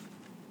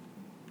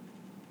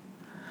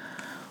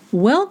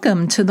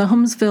Welcome to the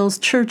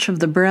Holmesville Church of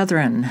the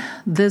Brethren.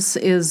 This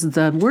is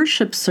the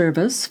worship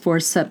service for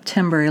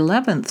September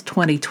 11th,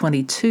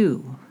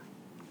 2022.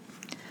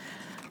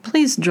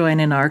 Please join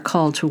in our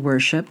call to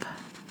worship.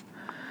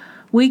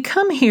 We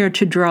come here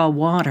to draw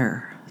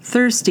water,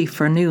 thirsty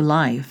for new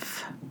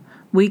life.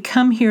 We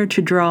come here to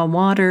draw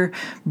water,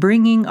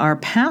 bringing our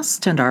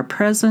past and our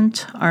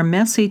present, our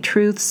messy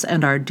truths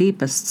and our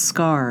deepest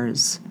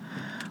scars.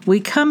 We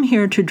come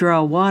here to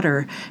draw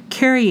water,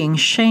 carrying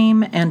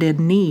shame and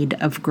in need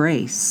of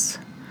grace.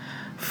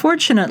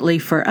 Fortunately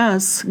for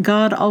us,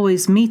 God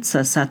always meets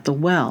us at the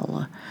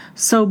well,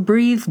 so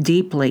breathe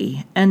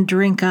deeply and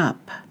drink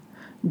up.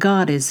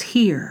 God is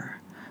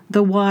here.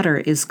 The water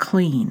is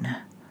clean.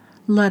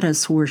 Let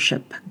us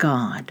worship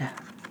God.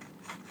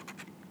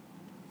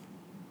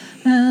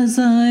 As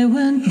I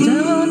went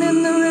down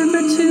in the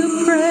river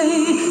to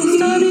pray,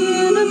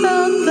 studying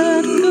about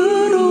that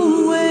good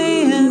old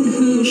way, and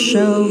who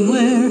shall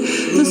wear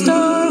the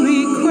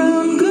starry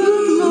crown?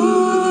 Good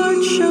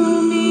Lord,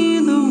 show me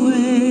the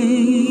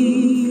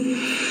way.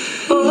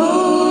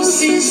 Oh,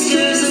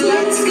 sisters,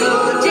 let's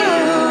go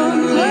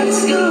down,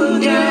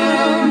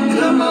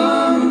 come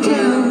on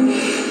down.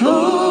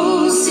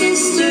 Oh,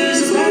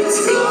 sisters,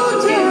 let's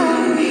go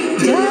down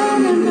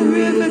in the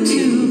river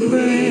to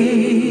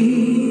pray.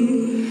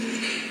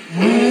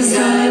 As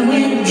I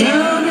went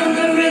down in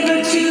the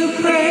river to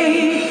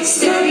pray,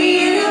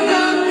 studying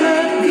about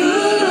that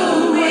good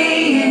old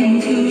way,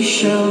 and who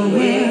shall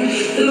wear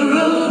the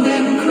robe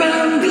and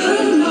crown?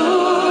 Good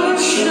Lord,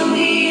 show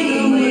me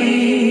the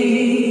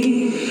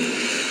way.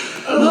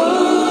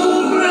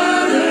 Oh,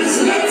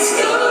 brothers, let's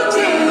go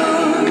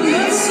down,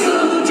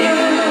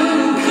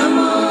 come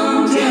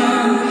on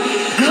down.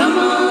 Come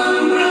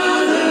on,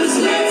 brothers,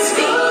 let's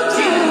go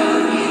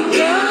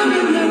down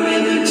in the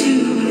river to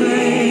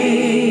pray.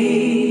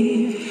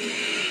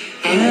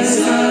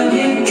 As I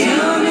went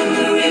down in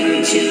the river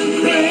to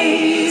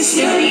pray,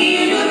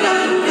 studying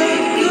about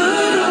that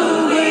good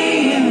old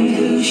way, and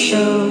who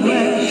shall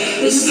wear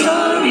the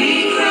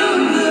starry crown?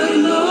 Good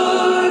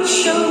Lord,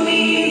 show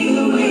me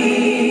the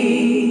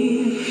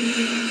way.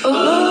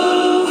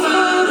 Oh,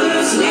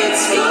 fathers,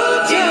 let's go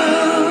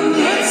down,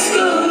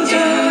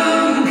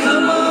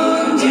 come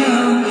on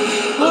down.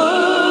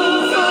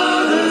 Oh,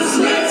 fathers,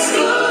 let's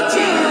go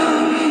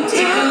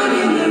down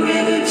in the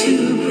river to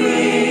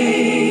pray.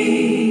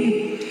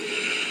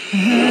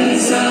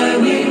 As I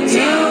went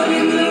down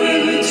in the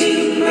river to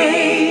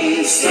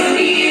pray,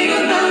 studying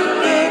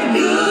about that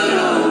good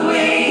old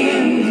way,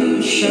 and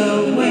who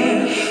shall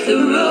wear the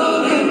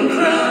robe and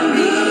crown?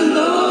 Good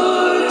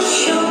Lord,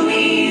 show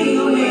me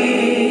the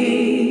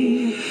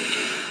way.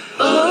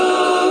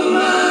 Oh,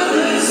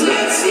 mothers,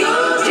 let's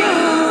go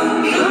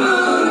down, come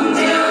on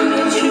down,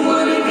 don't you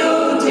want to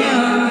go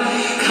down?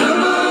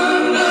 Come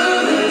on,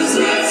 mothers,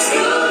 let's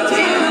go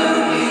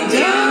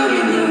down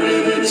in the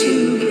river to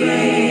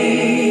pray.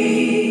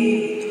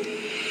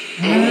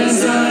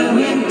 As I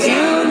went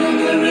down in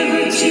the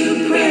river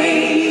to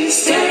pray,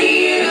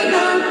 studying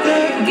about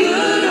that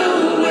good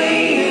old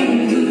way,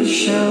 and who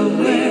shall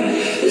wear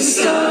the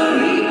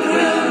starry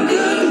crown?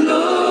 Good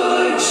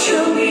Lord,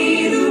 show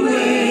me the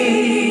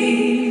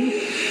way.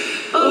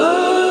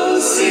 Oh,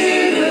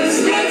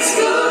 sinners, let's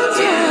go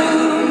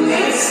down,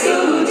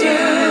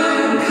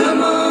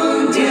 come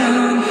on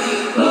down.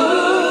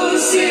 Oh,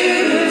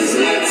 sinners,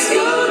 let's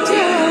go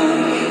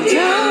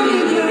down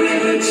in the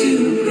river to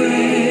pray.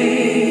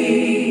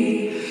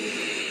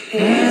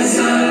 As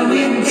I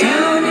went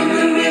down in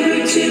the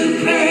river to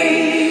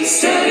pray,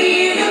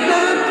 studying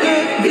about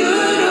that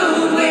good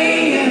old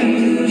way, and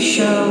who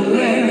shall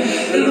wear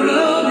the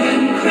robe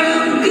and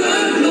crown?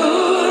 Good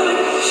Lord,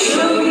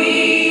 show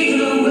me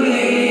the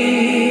way.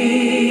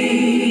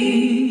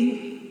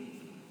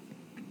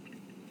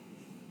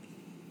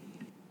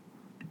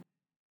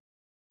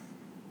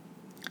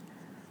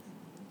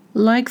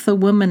 Like the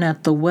woman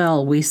at the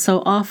well, we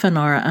so often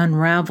are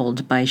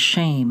unraveled by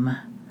shame.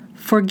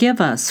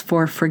 Forgive us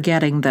for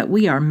forgetting that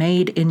we are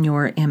made in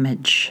your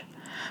image.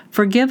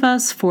 Forgive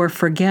us for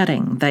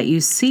forgetting that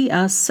you see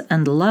us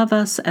and love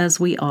us as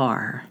we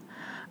are.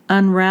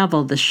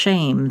 Unravel the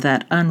shame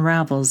that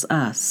unravels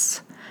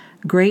us.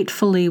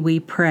 Gratefully we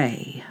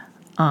pray.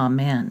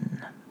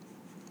 Amen.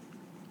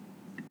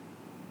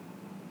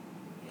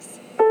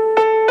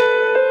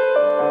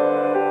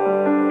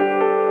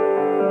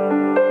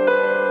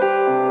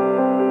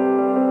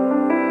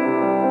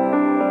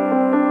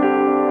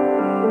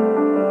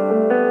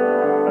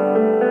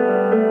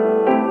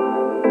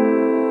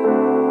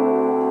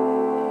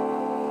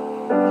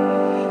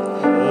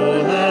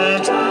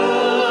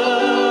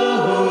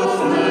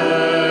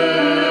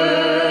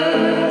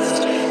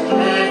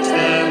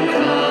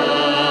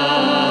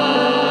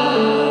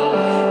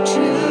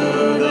 To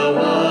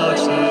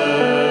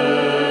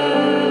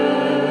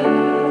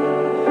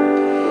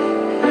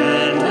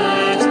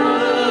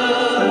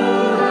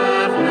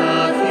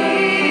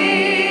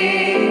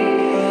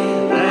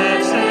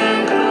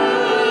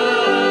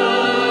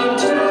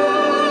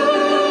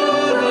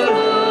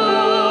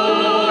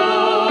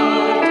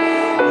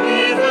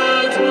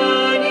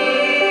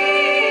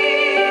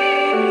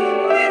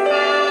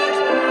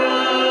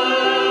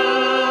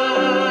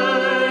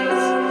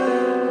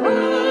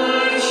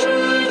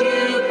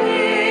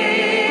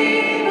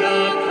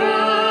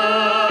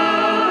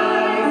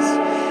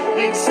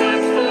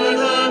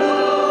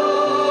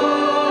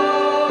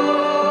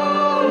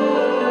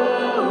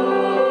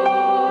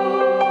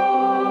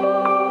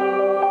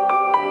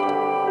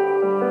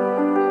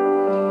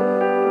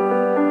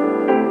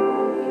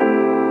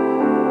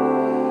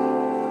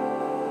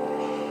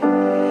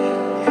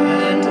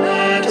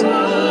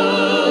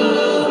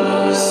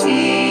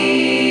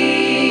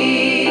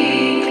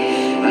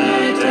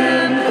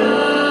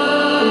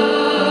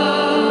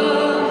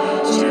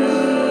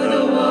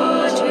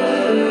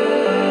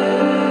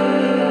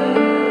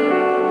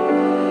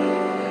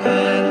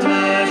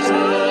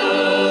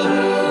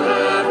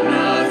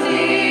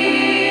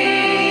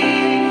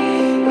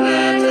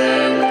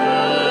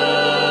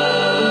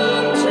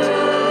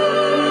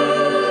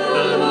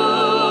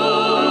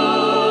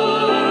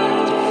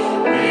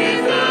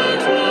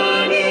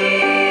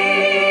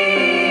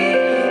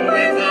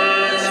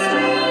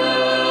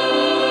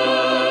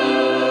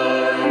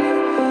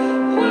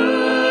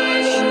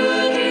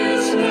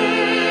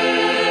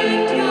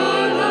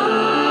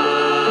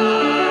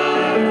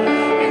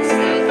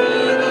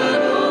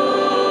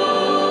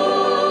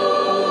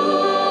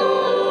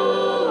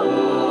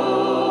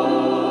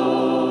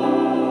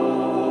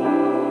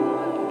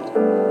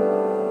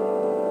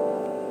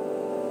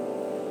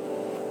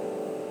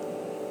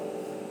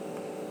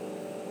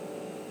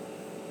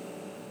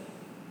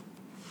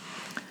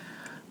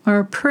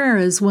Our prayer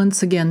is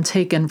once again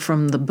taken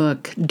from the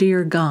book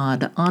Dear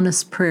God,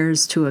 Honest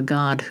Prayers to a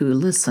God Who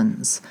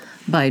Listens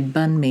by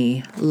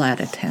Bunmi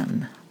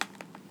Laditan.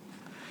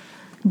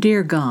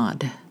 Dear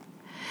God,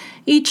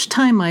 each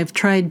time I've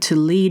tried to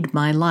lead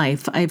my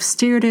life, I've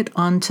steered it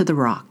onto the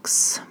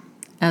rocks.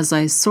 As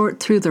I sort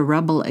through the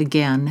rubble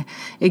again,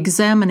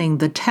 examining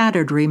the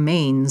tattered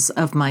remains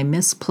of my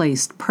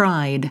misplaced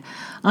pride,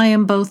 I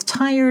am both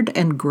tired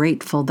and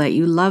grateful that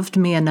you loved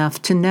me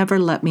enough to never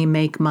let me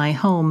make my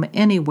home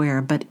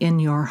anywhere but in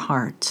your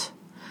heart.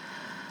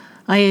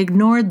 I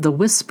ignored the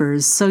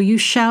whispers, so you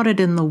shouted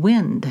in the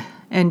wind,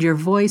 and your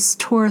voice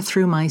tore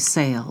through my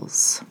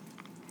sails.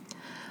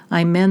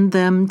 I mend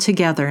them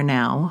together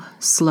now,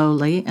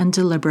 slowly and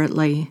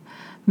deliberately,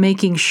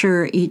 making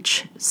sure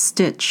each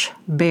stitch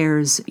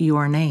bears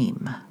your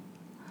name.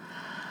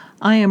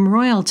 I am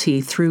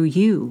royalty through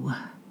you.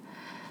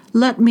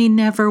 Let me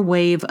never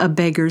wave a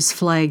beggar's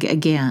flag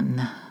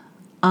again.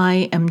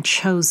 I am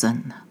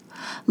chosen.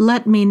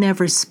 Let me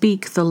never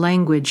speak the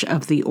language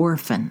of the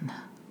orphan.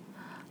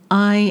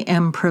 I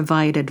am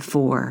provided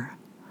for.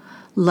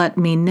 Let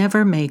me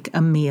never make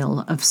a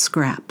meal of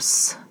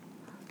scraps.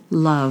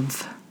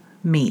 Love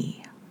me.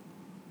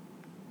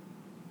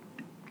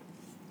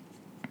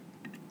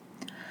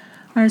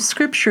 Our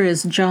scripture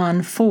is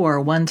John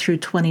 4, 1 through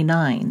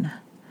 29.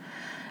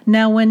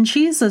 Now when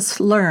Jesus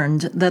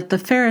learned that the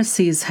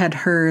Pharisees had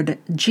heard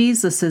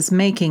Jesus is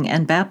making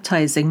and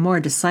baptizing more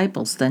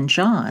disciples than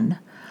John,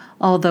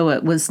 although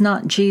it was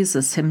not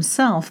Jesus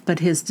himself but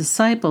his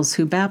disciples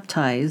who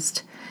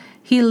baptized,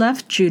 he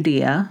left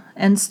Judea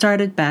and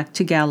started back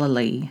to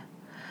Galilee.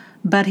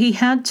 But he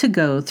had to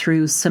go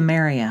through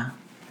Samaria.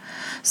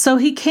 So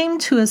he came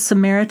to a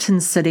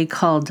Samaritan city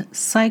called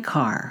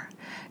Sychar,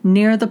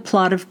 near the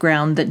plot of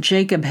ground that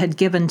Jacob had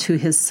given to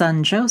his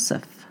son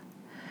Joseph.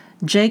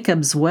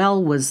 Jacob's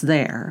well was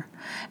there,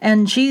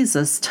 and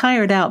Jesus,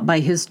 tired out by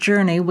his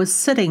journey, was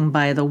sitting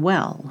by the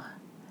well.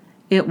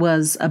 It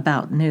was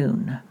about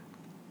noon.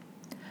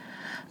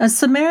 A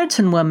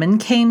Samaritan woman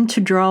came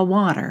to draw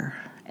water,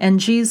 and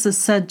Jesus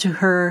said to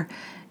her,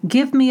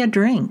 "Give me a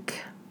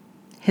drink."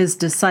 His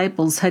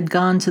disciples had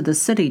gone to the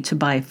city to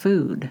buy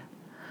food.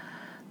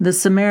 The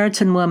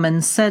Samaritan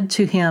woman said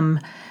to him,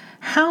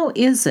 "How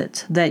is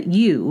it that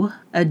you,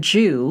 a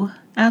Jew,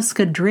 ask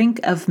a drink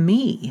of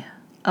me,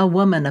 a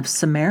woman of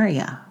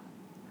Samaria?"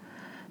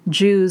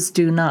 Jews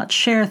do not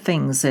share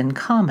things in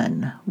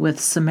common with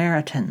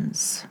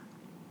Samaritans.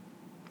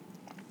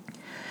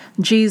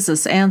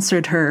 Jesus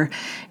answered her,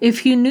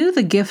 "If you knew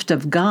the gift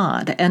of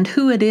God and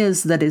who it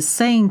is that is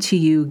saying to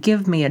you,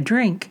 'Give me a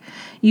drink,'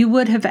 you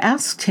would have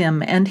asked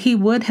him, and he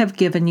would have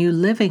given you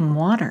living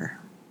water."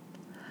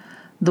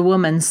 The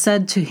woman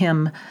said to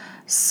him,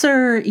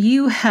 "Sir,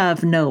 you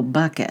have no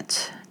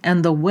bucket,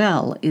 and the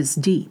well is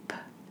deep.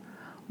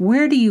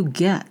 Where do you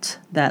get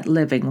that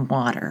living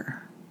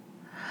water?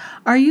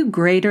 Are you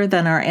greater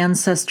than our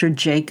ancestor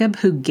Jacob,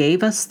 who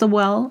gave us the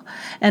well,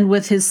 and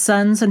with his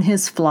sons and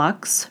his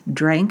flocks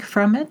drank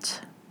from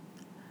it?"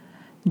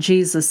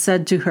 Jesus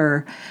said to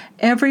her,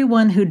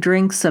 "Everyone who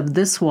drinks of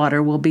this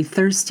water will be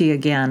thirsty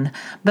again,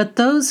 but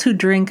those who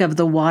drink of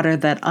the water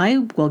that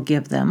I will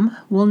give them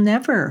will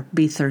never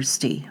be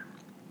thirsty.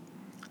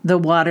 The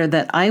water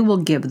that I will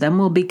give them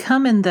will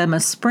become in them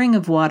a spring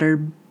of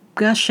water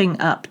gushing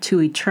up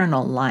to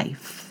eternal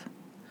life."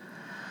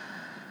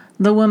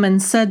 The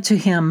woman said to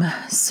him,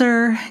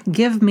 "Sir,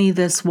 give me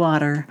this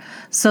water,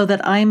 so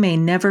that I may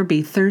never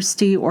be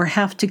thirsty or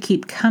have to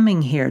keep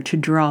coming here to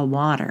draw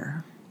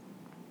water."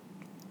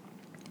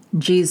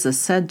 Jesus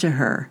said to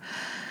her,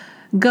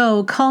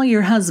 "Go, call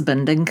your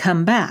husband and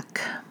come back."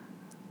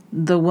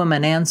 The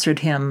woman answered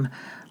him,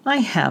 "I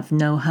have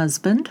no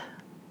husband."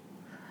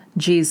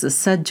 Jesus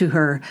said to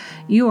her,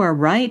 "You are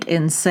right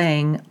in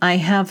saying, 'I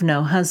have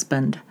no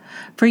husband,'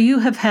 for you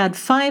have had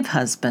 5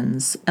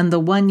 husbands, and the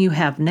one you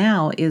have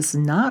now is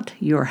not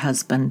your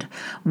husband.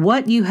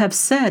 What you have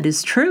said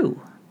is true."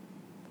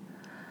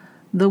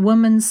 The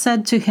woman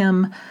said to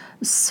him,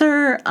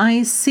 "Sir,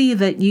 I see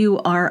that you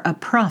are a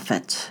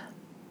prophet.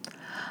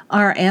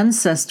 Our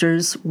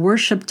ancestors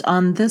worshipped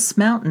on this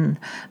mountain,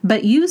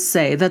 but you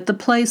say that the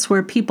place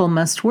where people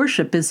must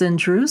worship is in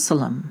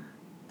Jerusalem."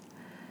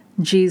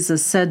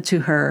 Jesus said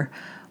to her,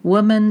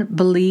 "Woman,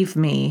 believe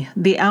me,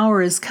 the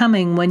hour is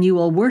coming when you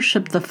will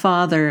worship the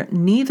Father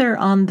neither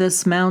on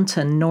this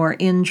mountain nor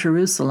in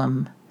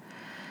Jerusalem.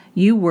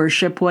 You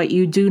worship what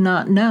you do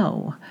not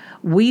know.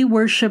 We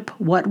worship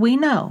what we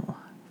know,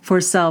 for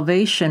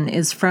salvation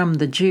is from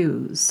the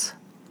Jews.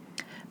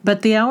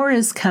 But the hour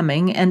is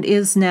coming and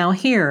is now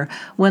here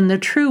when the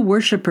true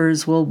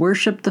worshipers will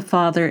worship the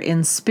Father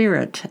in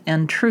spirit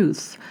and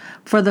truth,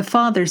 for the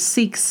Father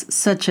seeks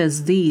such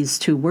as these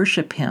to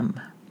worship him.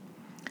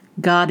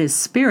 God is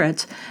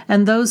spirit,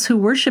 and those who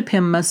worship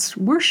him must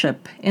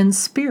worship in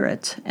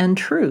spirit and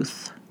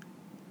truth."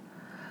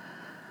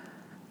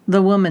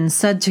 The woman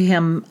said to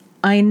him,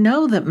 "I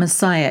know that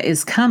Messiah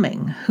is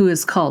coming, who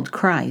is called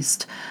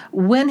Christ.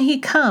 When he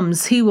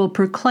comes, he will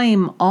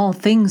proclaim all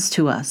things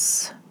to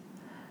us."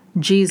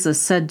 Jesus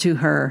said to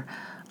her,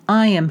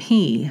 I am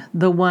he,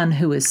 the one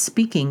who is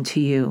speaking to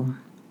you."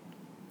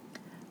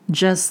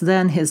 Just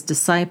then his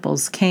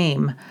disciples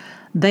came.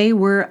 They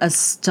were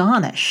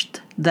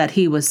astonished that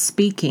he was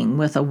speaking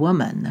with a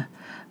woman,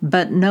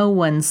 but no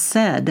one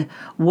said,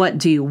 "What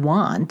do you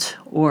want?"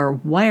 or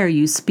 "Why are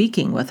you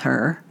speaking with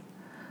her?"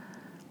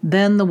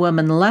 Then the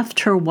woman left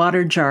her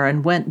water jar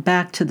and went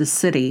back to the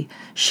city.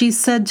 She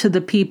said to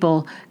the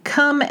people,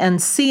 "Come and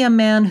see a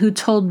man who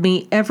told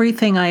me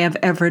everything I have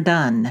ever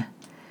done.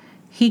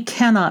 He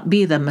cannot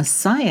be the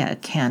Messiah,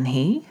 can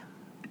he?"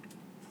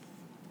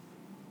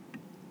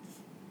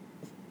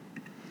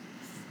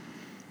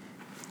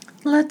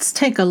 Let's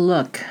take a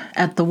look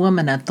at the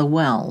woman at the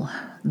well,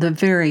 the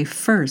very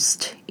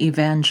first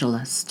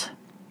evangelist.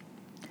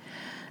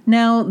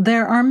 Now,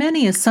 there are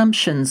many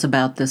assumptions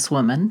about this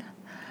woman: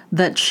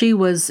 that she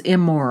was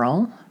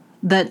immoral,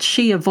 that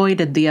she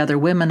avoided the other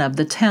women of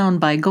the town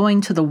by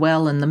going to the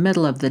well in the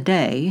middle of the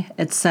day,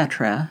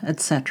 etc.,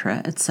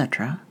 etc.,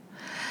 etc.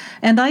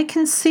 And I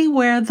can see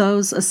where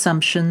those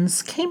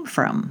assumptions came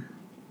from.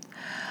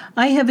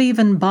 I have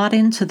even bought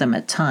into them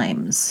at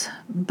times,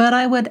 but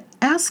I would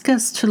ask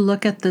us to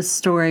look at this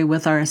story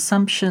with our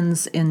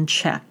assumptions in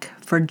check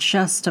for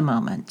just a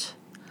moment.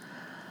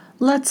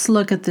 Let's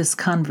look at this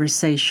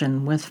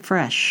conversation with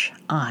fresh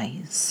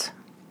eyes.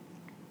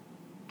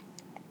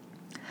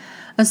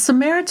 A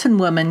Samaritan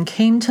woman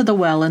came to the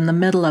well in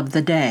the middle of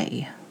the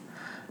day.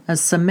 A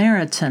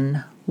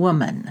Samaritan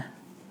woman.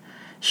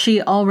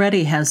 She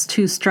already has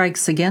 2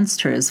 strikes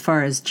against her as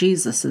far as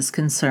Jesus is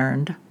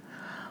concerned.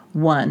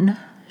 1,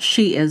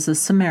 she is a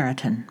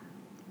Samaritan.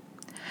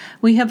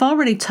 We have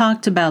already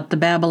talked about the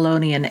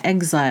Babylonian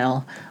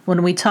exile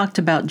when we talked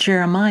about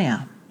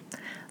Jeremiah.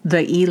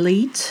 The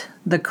elite,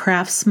 the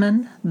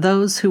craftsmen,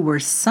 those who were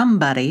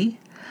somebody,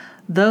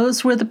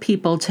 those were the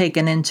people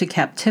taken into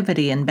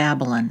captivity in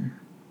Babylon.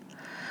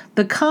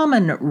 The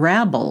common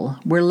rabble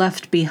were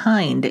left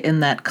behind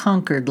in that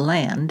conquered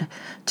land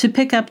to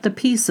pick up the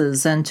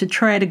pieces and to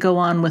try to go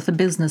on with the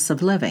business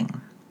of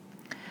living.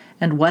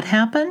 And what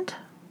happened?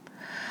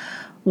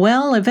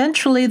 Well,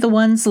 eventually the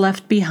ones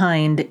left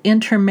behind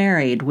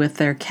intermarried with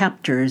their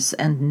captors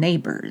and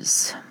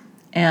neighbors.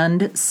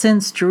 And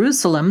since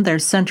Jerusalem, their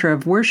center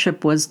of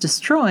worship, was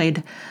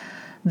destroyed,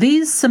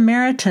 these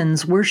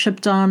Samaritans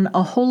worshipped on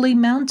a holy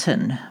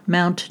mountain,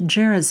 Mount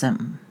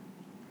Gerizim.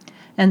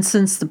 And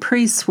since the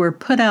priests were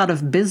put out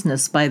of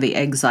business by the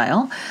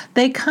exile,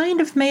 they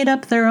kind of made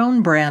up their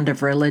own brand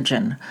of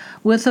religion,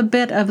 with a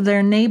bit of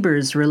their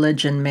neighbor's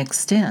religion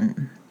mixed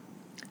in.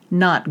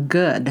 Not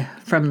good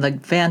from the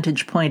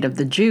vantage point of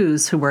the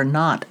Jews who were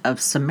not of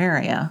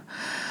Samaria.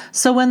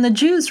 So when the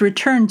Jews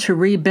returned to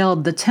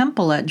rebuild the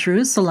temple at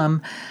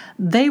Jerusalem,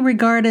 they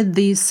regarded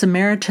these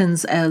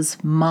Samaritans as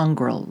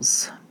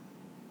mongrels.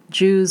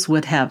 Jews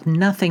would have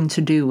nothing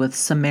to do with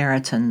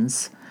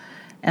Samaritans,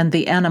 and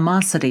the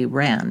animosity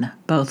ran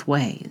both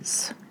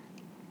ways.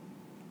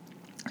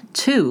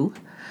 2,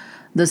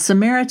 the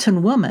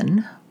Samaritan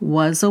woman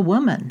was a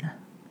woman.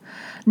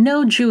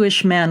 No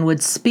Jewish man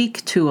would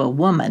speak to a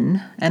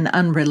woman, an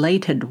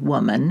unrelated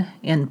woman,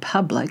 in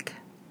public.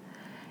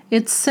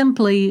 It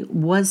simply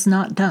was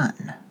not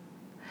done.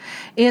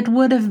 It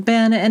would have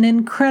been an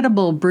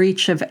incredible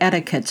breach of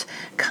etiquette,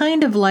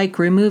 kind of like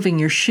removing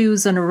your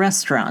shoes in a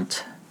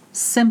restaurant.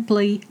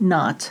 Simply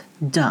not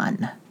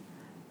done.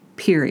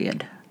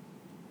 Period.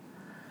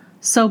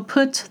 So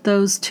put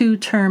those 2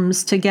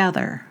 terms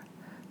together.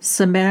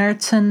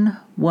 Samaritan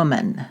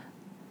woman.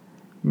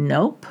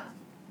 Nope.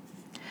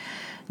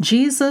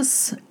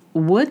 Jesus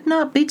would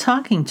not be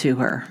talking to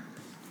her.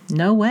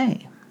 No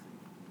way.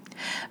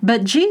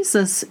 But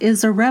Jesus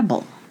is a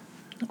rebel.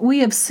 We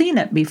have seen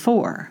it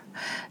before.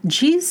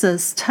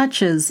 Jesus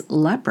touches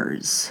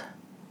lepers.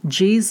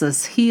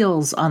 Jesus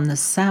heals on the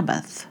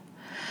Sabbath.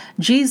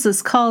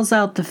 Jesus calls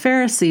out the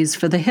Pharisees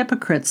for the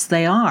hypocrites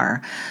they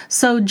are.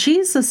 So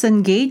Jesus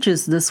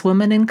engages this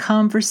woman in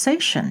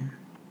conversation.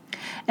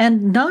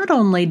 And not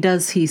only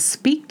does he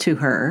speak to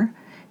her,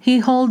 he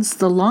holds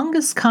the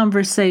longest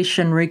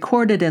conversation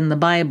recorded in the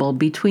Bible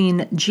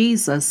between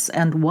Jesus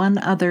and one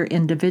other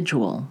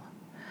individual.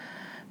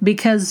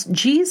 Because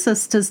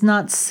Jesus does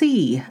not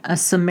see a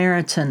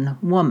Samaritan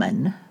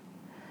woman,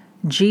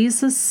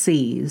 Jesus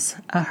sees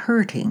a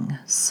hurting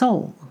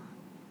soul.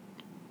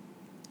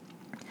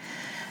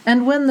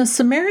 And when the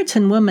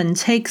Samaritan woman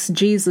takes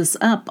Jesus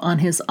up on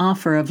his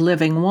offer of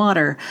living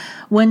water,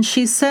 when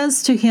she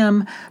says to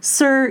him,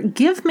 "Sir,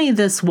 give me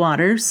this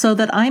water so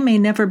that I may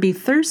never be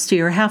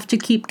thirsty or have to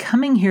keep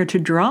coming here to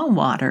draw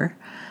water,"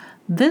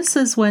 this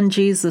is when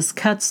Jesus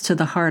cuts to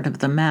the heart of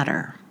the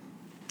matter.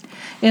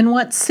 In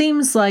what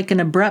seems like an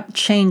abrupt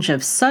change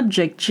of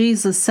subject,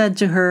 Jesus said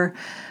to her,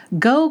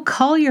 "Go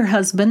call your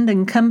husband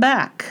and come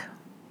back."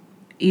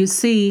 You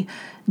see,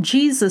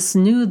 Jesus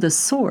knew the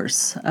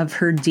source of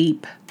her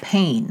deep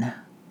pain.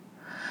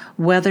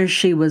 Whether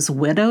she was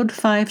widowed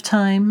 5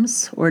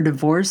 times or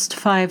divorced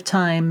 5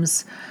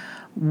 times,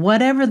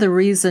 whatever the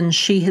reason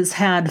she has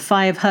had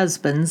 5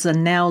 husbands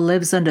and now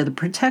lives under the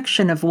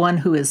protection of one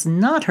who is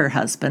not her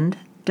husband,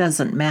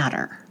 doesn't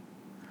matter.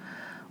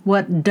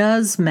 What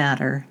does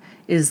matter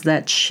is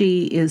that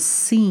she is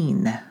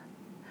seen.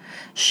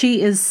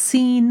 She is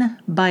seen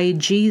by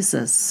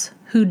Jesus,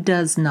 who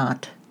does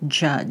not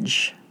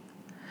judge.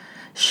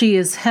 She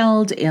is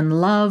held in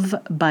love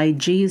by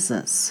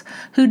Jesus,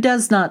 who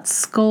does not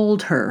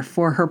scold her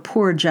for her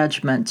poor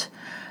judgment,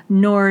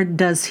 nor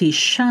does he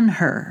shun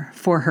her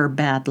for her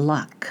bad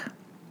luck.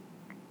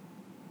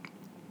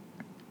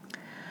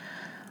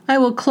 I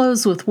will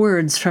close with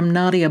words from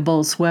Nadia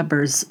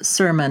Bolz-Weber's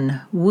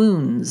sermon,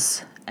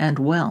 Wounds and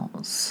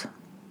Wells.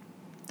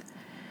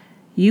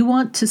 You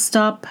want to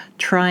stop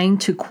trying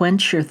to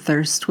quench your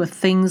thirst with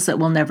things that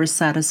will never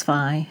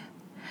satisfy?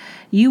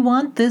 You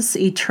want this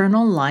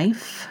eternal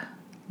life?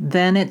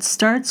 Then it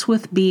starts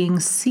with being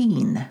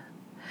seen.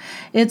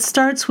 It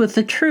starts with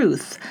the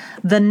truth,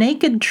 the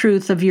naked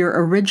truth of your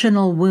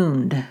original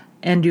wound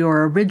and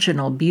your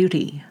original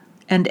beauty,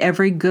 and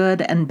every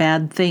good and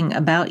bad thing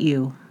about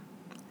you.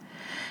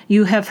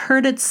 You have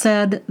heard it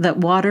said that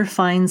water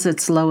finds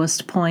its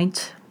lowest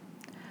point.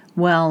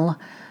 Well,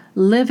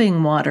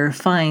 living water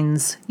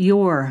finds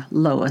your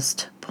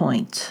lowest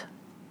point.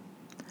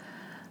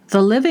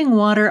 The living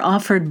water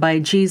offered by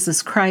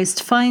Jesus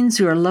Christ finds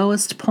your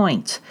lowest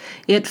point.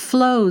 It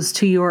flows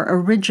to your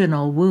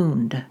original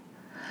wound.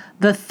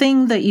 The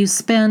thing that you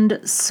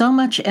spend so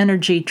much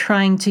energy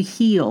trying to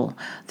heal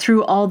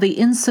through all the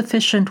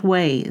insufficient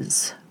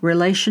ways,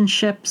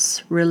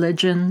 relationships,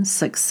 religion,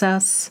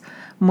 success,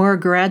 more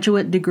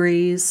graduate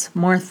degrees,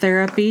 more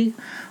therapy,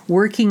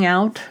 working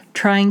out,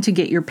 trying to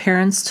get your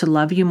parents to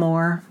love you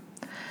more.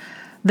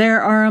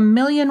 There are a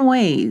million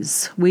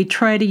ways we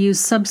try to use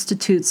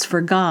substitutes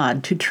for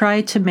God to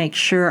try to make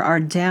sure our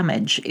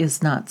damage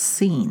is not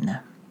seen.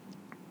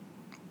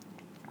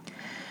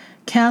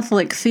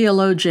 Catholic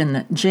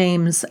theologian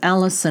James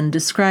Allison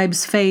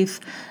describes faith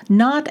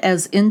not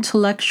as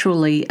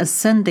intellectually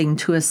ascending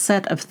to a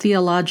set of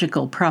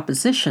theological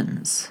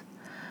propositions,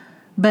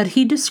 but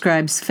he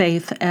describes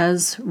faith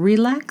as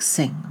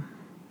relaxing.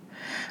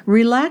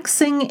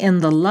 Relaxing in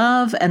the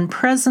love and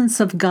presence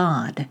of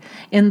God,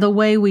 in the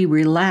way we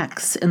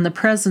relax in the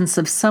presence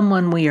of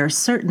someone we are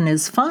certain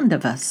is fond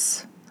of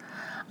us.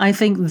 I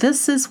think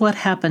this is what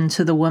happened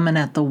to the woman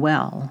at the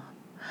well.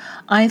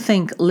 I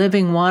think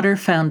living water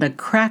found a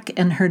crack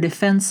in her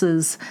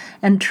defenses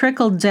and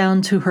trickled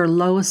down to her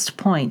lowest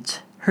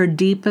point, her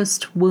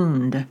deepest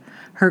wound,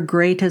 her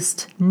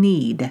greatest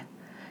need,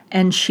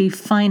 and she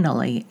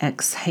finally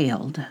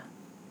exhaled.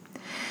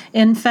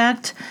 In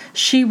fact,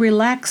 she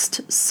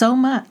relaxed so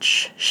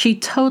much, she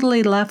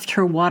totally left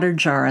her water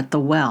jar at the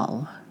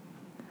well.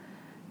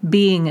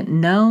 Being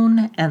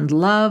known and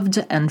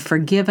loved and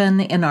forgiven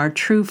in our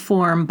true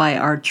form by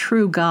our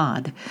true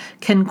God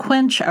can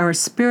quench our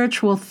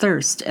spiritual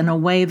thirst in a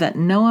way that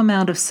no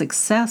amount of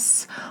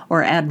success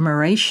or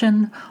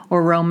admiration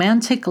or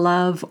romantic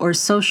love or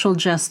social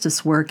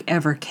justice work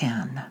ever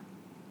can.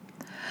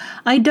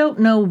 I don't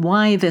know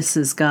why this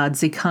is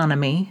God's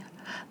economy,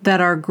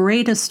 that our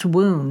greatest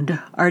wound,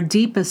 our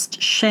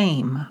deepest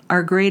shame,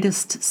 our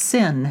greatest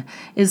sin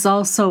is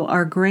also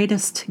our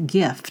greatest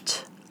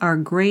gift, our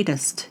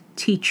greatest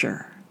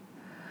teacher.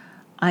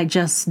 I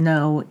just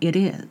know it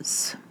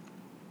is.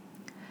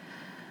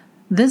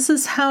 This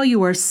is how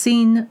you are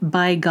seen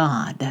by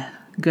God,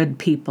 good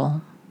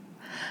people.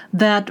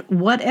 That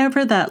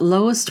whatever that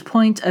lowest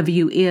point of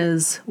you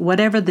is,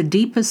 whatever the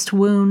deepest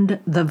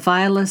wound, the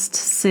vilest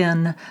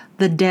sin,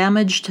 the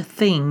damaged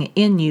thing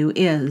in you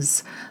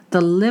is, the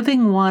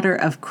living water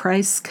of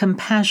Christ's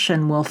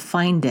compassion will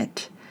find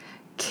it,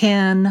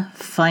 can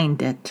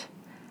find it,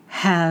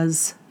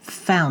 has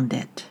found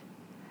it.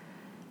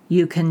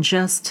 You can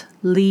just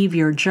leave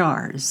your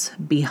jars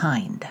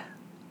behind.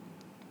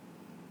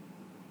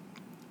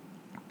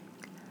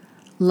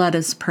 Let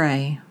us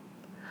pray.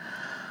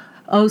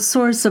 O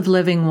source of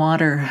living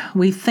water,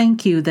 we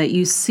thank you that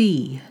you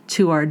see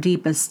to our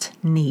deepest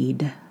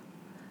need.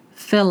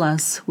 Fill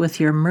us with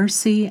your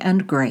mercy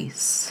and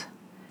grace.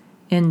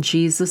 In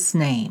Jesus'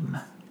 name,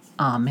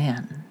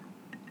 amen.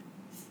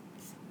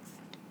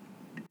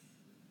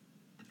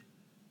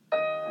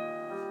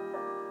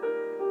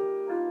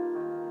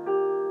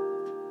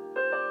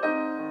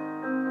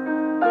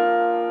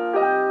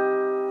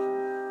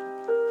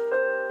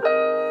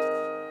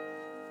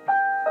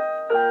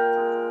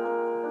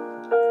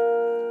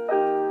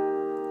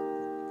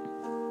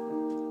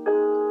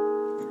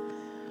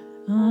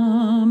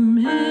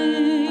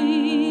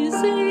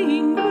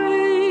 Amazing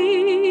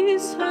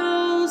grace,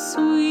 how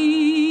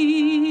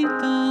sweet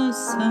the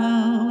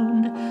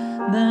sound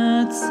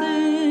that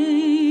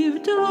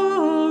saved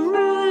a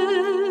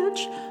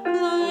wretch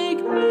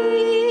like me.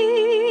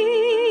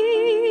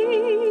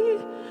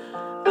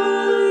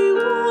 I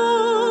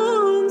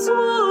once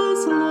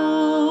was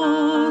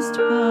lost,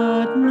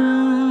 but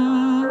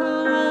now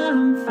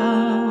am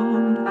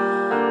found,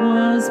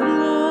 was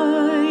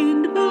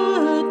blind,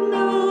 but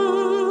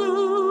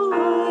now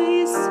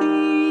I see.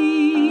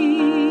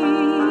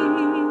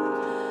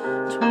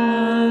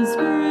 'Twas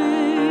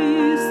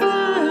grace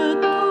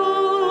that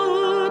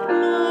taught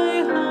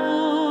my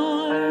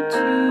heart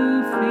to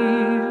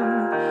fear,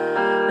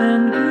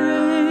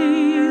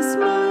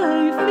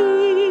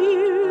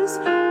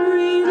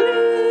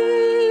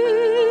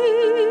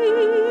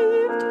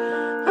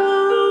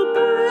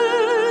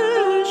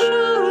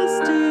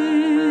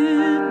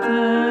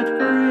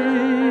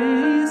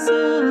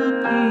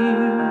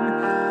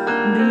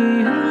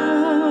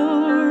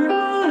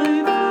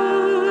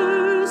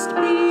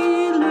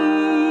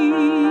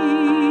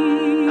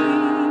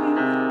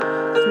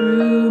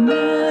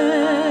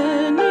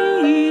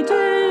 many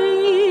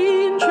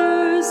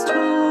dangers,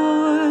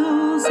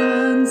 toils,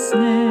 and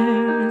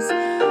snares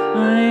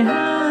I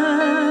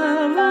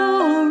have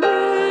already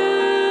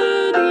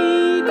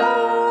come.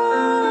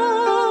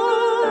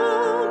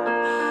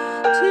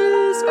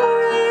 'Tis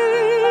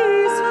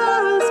grace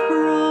has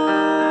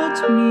brought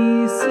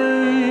me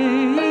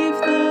safe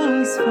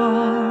thus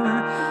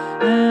far,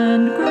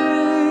 and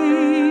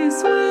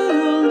grace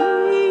will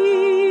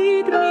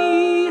lead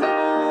me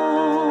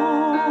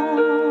home.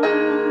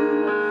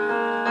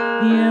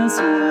 Yes,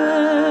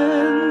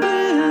 when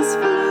this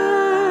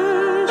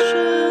flesh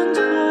and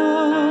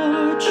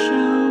heart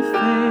shall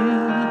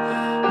fail,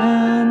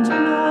 and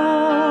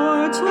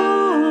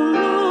mortal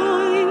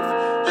life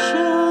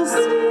shall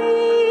cease,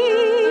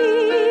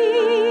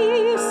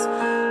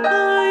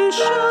 I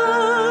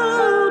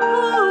shall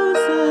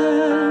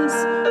possess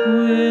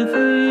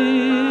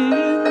within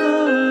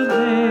the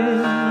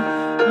veil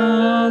a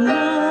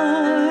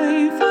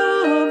life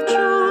of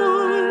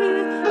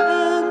joy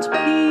and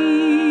peace.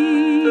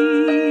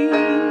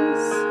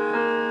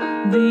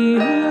 The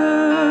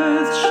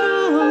earth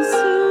shall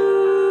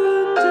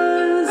soon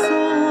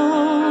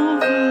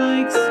dissolve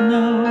like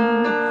snow,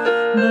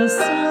 the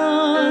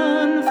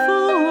sun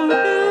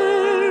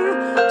forbear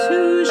to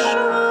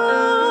shine,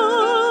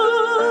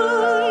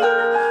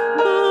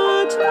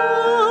 but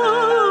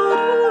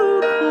God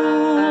who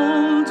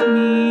called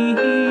me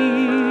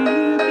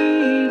here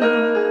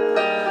below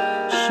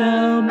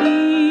shall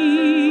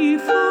be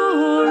forever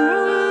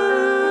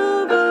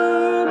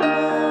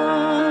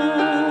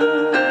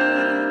mine.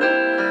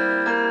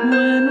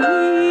 When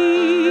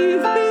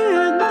we've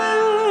been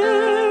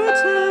there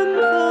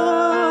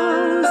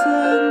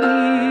 10,000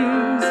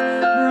 years,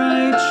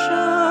 bright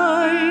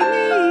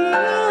shining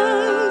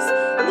as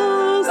the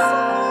sun,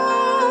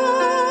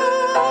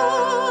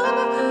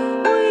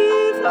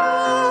 we've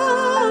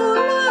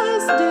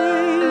countless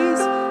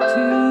days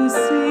to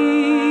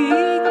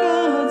seek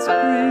God's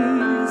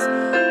praise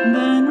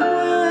than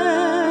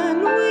when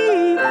we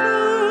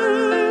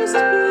first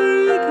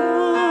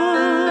begun.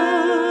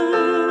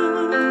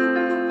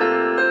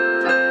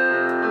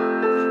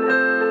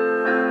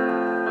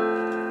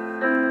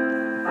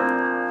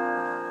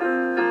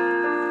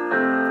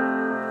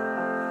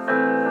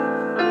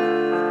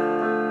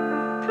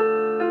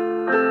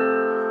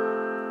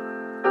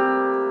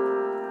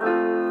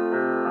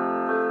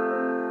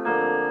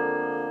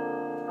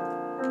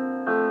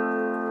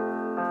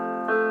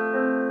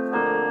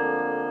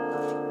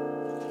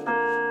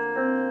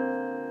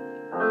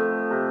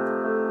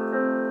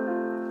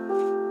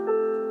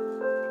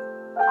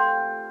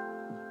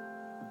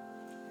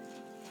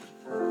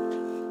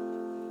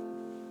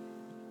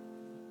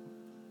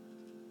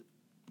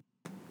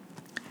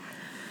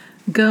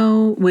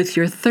 Go with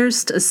your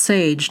thirst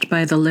assuaged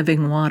by the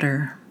living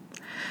water.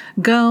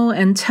 Go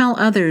and tell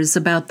others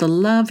about the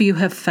love you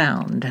have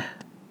found.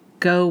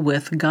 Go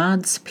with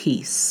God's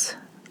peace.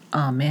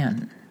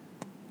 Amen.